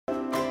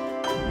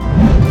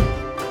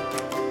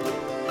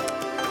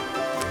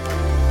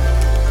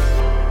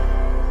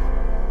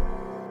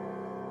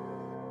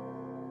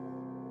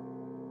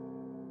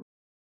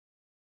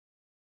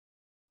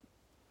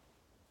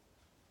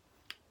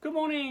Good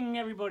morning,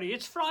 everybody.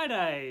 It's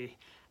Friday,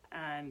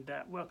 and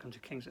welcome to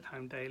Kings at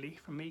Home Daily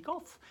from me,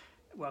 Golf.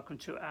 Welcome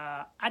to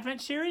our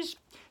Advent series.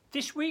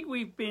 This week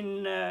we've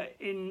been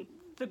in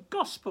the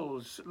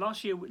Gospels.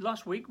 Last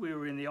week we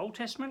were in the Old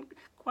Testament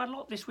quite a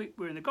lot. This week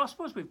we're in the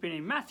Gospels. We've been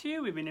in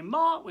Matthew, we've been in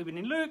Mark, we've been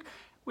in Luke.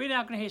 We're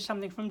now going to hear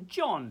something from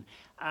John,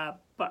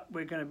 but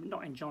we're going to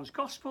not in John's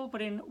Gospel,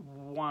 but in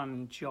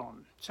 1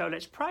 John. So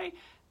let's pray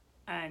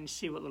and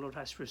see what the Lord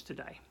has for us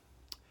today.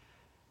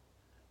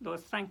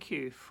 Lord, thank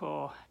you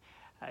for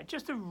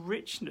just the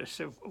richness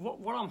of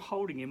what I'm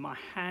holding in my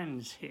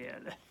hands here.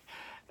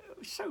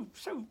 So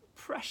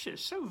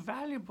precious, so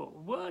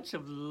valuable, words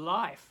of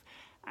life.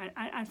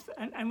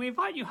 And we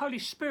invite you, Holy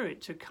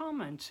Spirit, to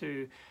come and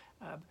to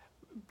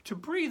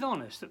breathe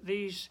on us, that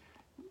these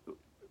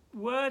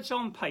words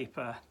on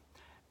paper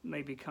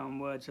may become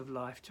words of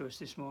life to us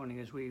this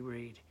morning as we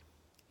read.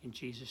 In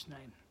Jesus'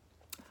 name.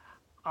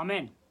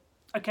 Amen.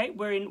 Okay,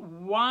 we're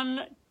in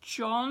 1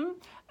 John.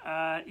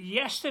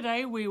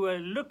 Yesterday we were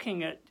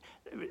looking at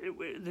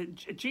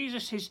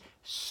Jesus, his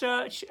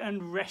search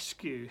and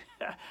rescue.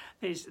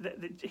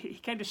 He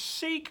came to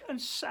seek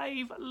and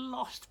save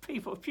lost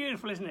people.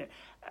 Beautiful, isn't it?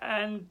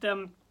 And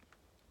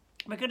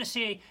we're going to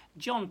see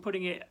John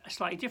putting it a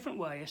slightly different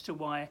way as to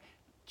why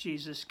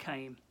Jesus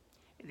came.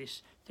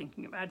 This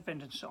thinking of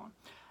Advent and so on.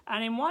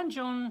 And in 1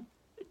 John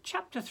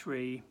chapter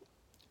 3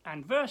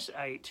 and verse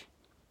 8,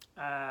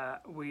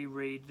 we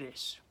read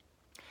this.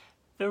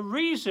 The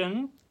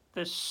reason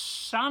the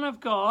Son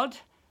of God,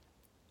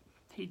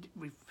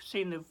 we've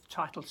seen the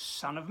title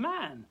Son of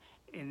Man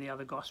in the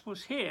other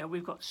Gospels. Here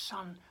we've got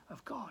Son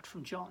of God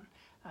from John.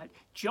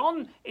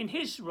 John, in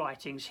his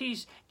writings,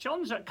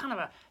 John's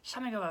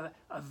something of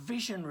a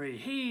visionary.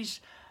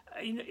 He's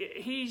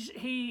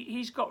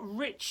got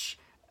rich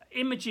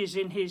images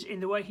in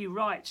the way he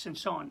writes and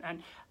so on,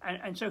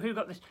 and so we've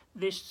got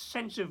this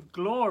sense of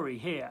glory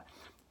here.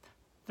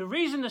 The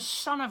reason the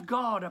Son of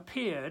God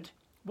appeared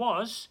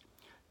was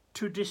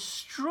to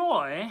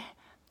destroy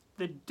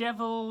the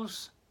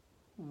devil's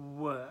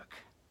work.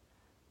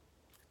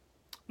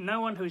 No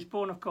one who is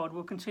born of God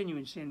will continue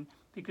in sin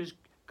because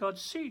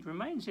God's seed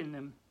remains in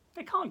them.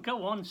 They can't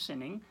go on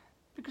sinning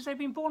because they've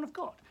been born of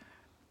God.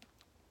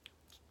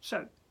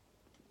 So,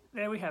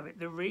 there we have it.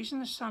 The reason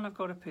the Son of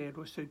God appeared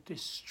was to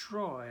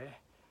destroy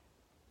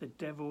the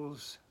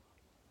devil's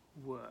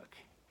work.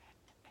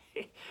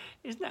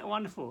 Isn't that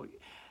wonderful?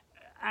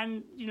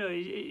 And, you know,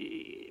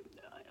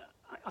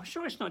 I'm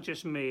sure it's not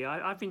just me.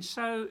 I've been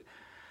so,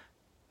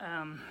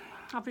 I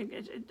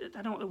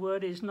don't know what the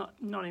word is, not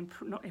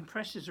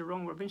impressed is the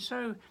wrong word. I've been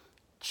so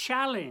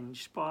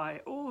challenged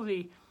by all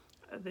the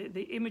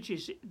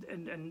images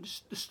and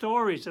the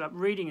stories that I'm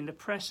reading in the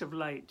press of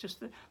late,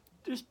 just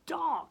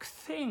dark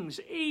things,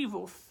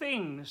 evil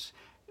things,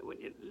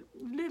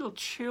 little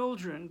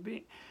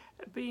children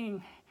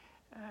being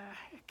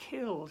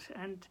killed,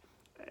 and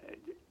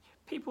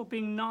people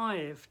being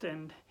knifed,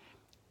 and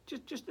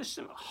just there's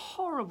some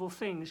horrible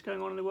things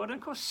going on in the world. And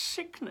of course,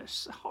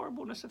 sickness, the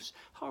horrible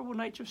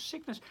nature of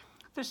sickness.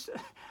 There's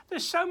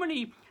so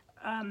many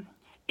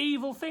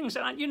evil things,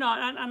 and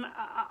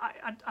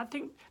I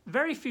think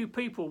very few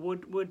people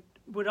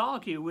would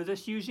argue with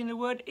us using the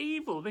word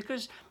evil,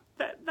 because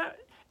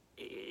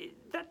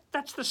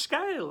that's the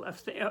scale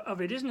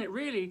of it, isn't it?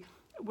 Really,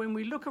 when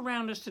we look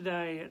around us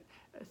today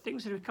at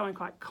things that are becoming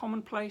quite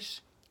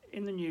commonplace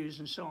in the news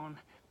and so on,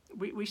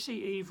 we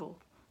see evil,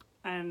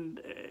 and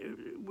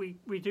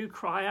we do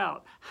cry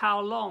out, how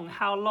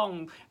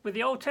long? With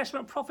the Old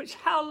Testament prophets,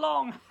 how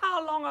long,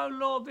 O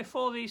Lord,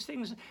 before these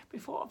things,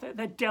 before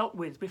they're dealt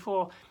with,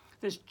 before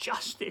there's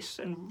justice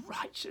and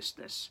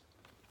righteousness?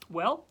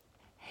 Well,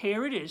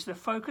 here it is, the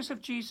focus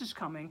of Jesus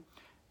coming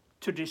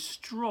to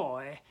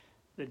destroy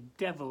the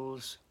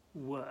devil's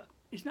work.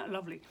 Isn't that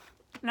lovely?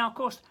 Now, of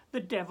course, the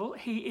devil,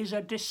 he is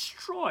a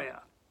destroyer.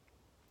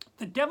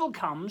 The devil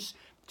comes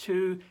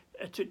to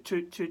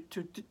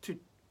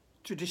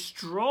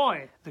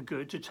destroy the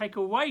good, to take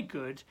away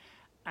good,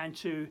 and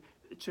to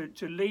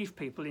leave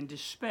people in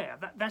despair.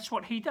 That's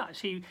what he does.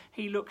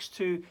 He looks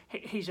to.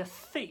 He's a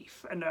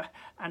thief and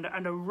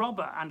a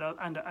robber and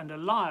a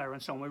liar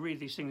and so on. We read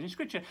these things in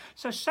Scripture.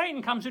 So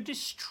Satan comes to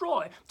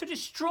destroy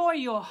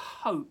your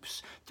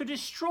hopes, to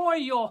destroy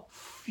your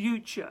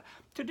future.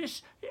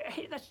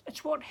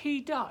 That's what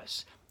he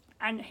does,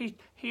 and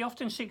he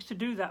often seeks to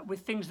do that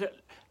with things that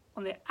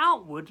on the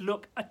outward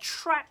look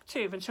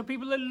attractive, and so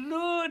people are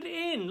lured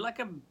in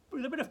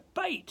with a bit of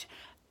bait,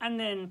 and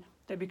then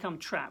they become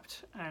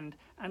trapped and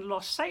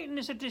lost. Satan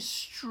is a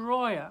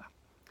destroyer.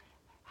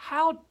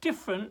 How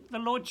different the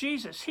Lord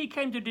Jesus. He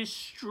came to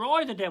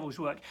destroy the devil's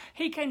work.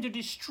 He came to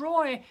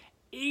destroy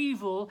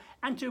evil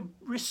and to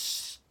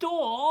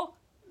restore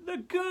the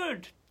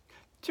good,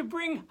 to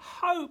bring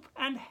hope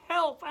and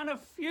help and a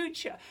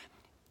future.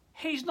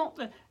 He's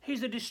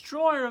the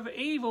destroyer of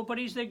evil, but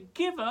he's the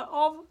giver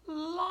of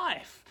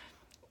life.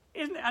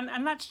 Isn't it?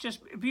 And that's just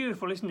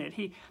beautiful, isn't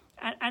it?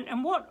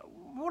 And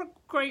what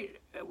great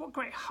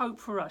hope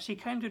for us. He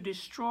came to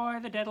destroy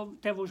the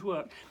devil's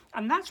work.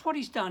 And that's what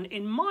he's done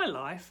in my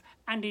life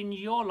and in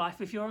your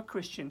life if you're a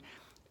Christian.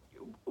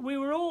 We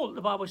were all,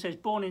 the Bible says,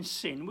 born in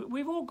sin.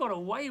 We've all got a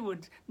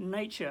wayward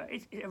nature,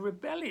 a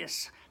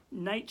rebellious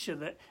nature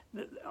that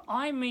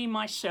I, me,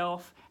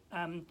 myself,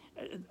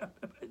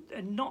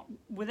 not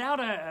without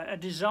a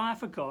desire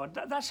for God.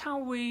 That's how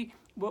we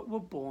were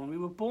born. We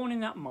were born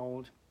in that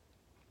mould.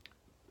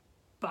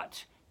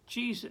 But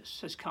Jesus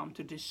has come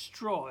to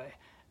destroy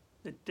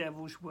the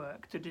devil's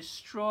work, to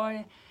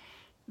destroy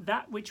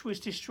that which was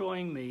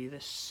destroying me, the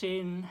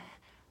sin,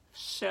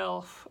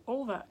 self,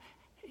 all that,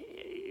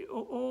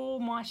 all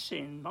my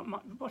sin. I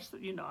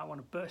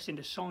want to burst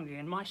into song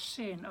again. My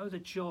sin, oh, the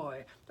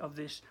joy of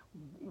this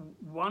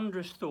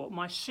wondrous thought.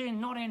 My sin,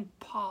 not in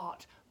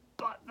part,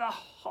 but the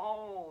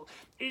whole,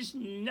 is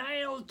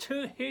nailed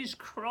to his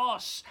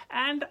cross,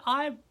 and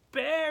I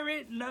bear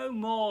it no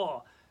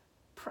more.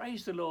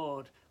 Praise the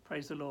Lord.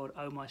 Praise the Lord,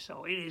 oh my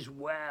soul. It is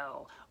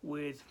well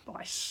with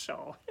my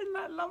soul. Isn't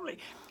that lovely?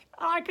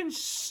 I can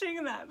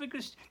sing that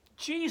because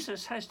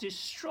Jesus has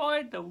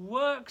destroyed the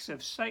works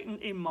of Satan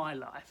in my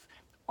life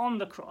on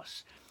the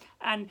cross.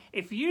 And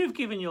if you've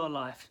given your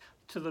life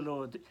to the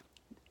Lord,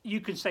 you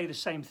can say the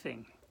same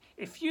thing.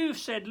 If you've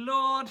said,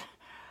 Lord,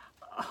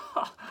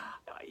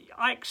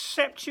 I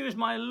accept you as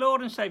my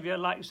Lord and Saviour,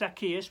 like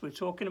Zacchaeus we're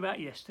talking about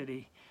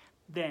yesterday,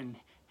 then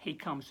he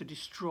comes to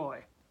destroy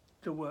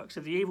the works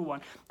of the evil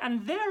one.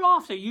 And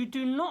thereafter, you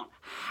do not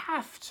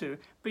have to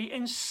be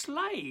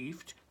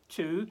enslaved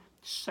to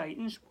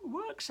Satan's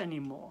works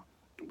anymore.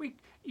 We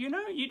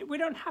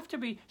don't have to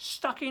be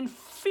stuck in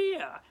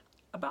fear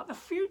about the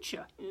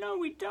future. No,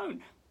 we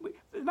don't.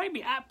 There may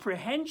be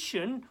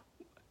apprehension,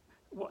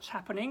 what's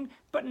happening,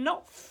 but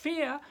not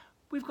fear.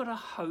 We've got a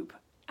hope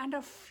and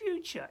a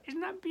future. Isn't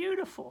that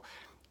beautiful?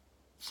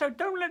 So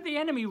don't let the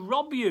enemy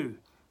rob you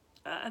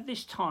at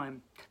this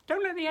time.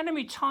 Don't let the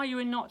enemy tie you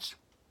in knots.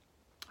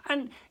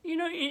 And,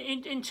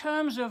 in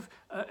terms of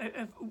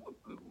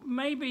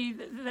maybe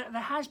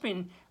there has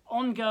been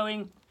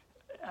ongoing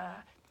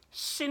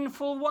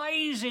sinful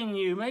ways in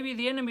you, maybe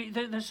the enemy,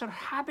 the sort of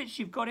habits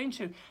you've got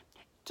into, it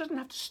doesn't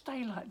have to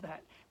stay like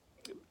that.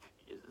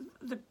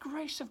 The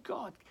grace of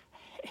God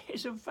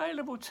is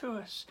available to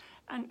us.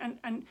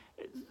 And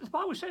the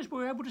Bible says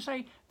we're able to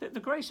say that the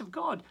grace of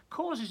God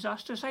causes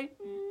us to say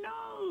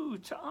no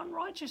to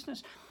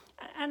unrighteousness.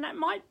 And that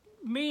might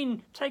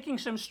mean taking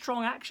some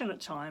strong action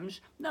at times.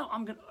 No,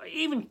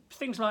 even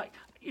things like,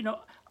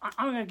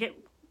 I'm going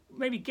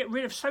to get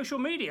rid of social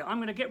media. I'm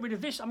going to get rid of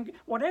this.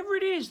 Whatever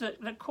it is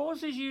that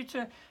causes you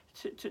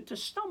to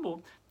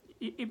stumble,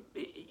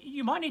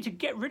 you might need to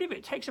get rid of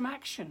it, take some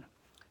action.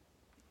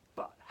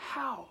 But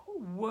how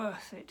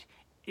worth it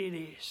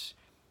is.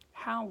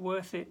 How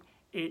worth it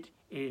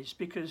is,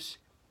 because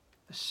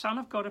the Son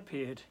of God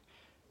appeared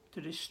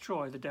to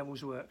destroy the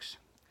devil's works.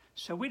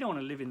 So we don't want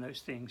to live in those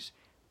things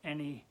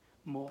anymore.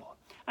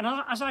 And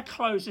as I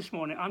close this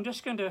morning, I'm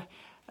just going to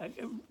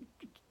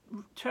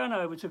turn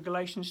over to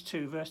Galatians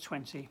 2, verse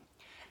 20,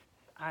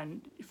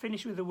 and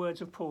finish with the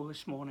words of Paul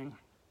this morning,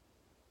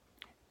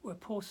 where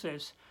Paul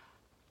says,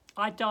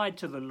 I died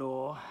to the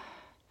law,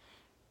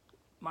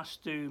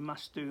 must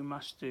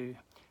do,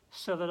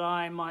 so that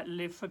I might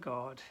live for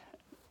God.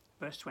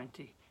 Verse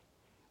 20,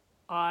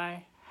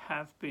 I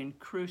have been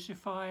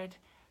crucified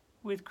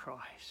with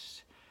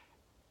Christ,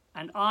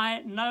 and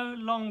I no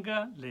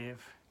longer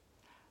live,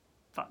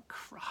 but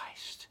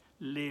Christ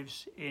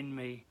lives in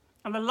me.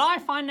 And the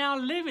life I now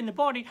live in the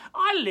body,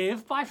 I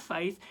live by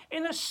faith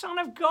in the Son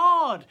of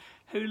God,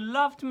 who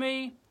loved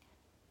me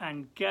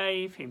and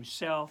gave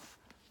himself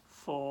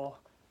for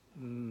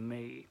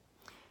me.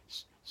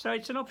 So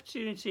it's an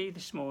opportunity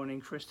this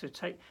morning for us to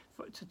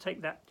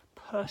take that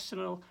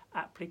personal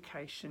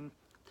application.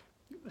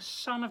 The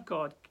Son of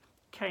God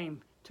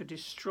came to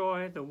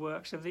destroy the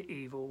works of the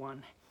evil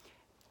one.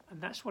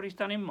 And that's what he's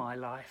done in my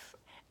life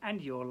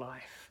and your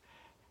life.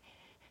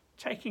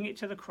 Taking it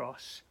to the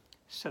cross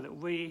so that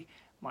we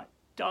might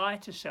die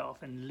to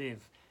self and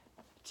live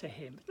to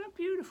him. Isn't that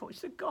beautiful?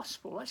 It's the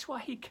gospel. That's why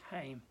he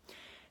came.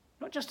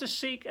 Not just to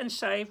seek and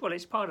save. Well,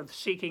 it's part of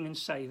seeking and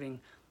saving.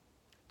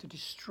 To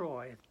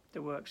destroy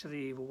the works of the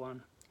evil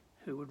one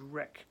who would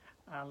wreck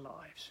our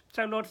lives.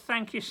 So, Lord,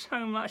 thank you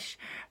so much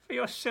for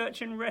your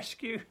search and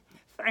rescue.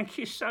 Thank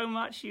you so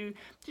much. You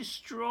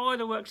destroy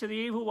the works of the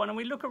evil one. And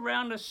we look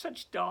around us,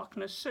 such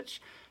darkness,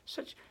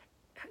 such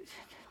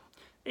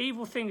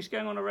evil things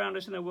going on around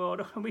us in the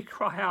world, and we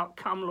cry out,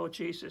 come Lord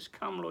Jesus,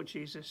 come Lord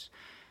Jesus.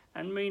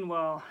 And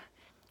meanwhile,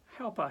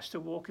 help us to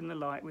walk in the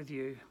light with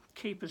you.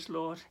 Keep us,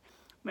 Lord.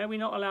 May we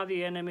not allow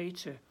the enemy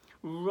to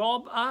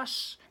rob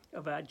us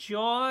of our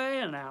joy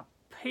and our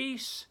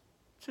peace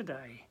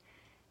today.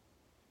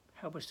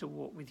 Help us to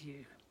walk with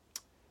you.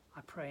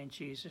 I pray in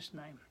Jesus'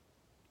 name.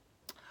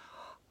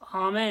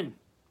 Amen.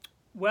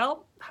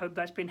 Well, hope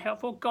that's been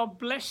helpful. God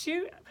bless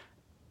you,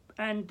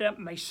 and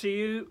may see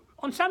you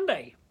on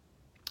Sunday.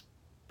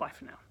 Bye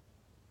for now.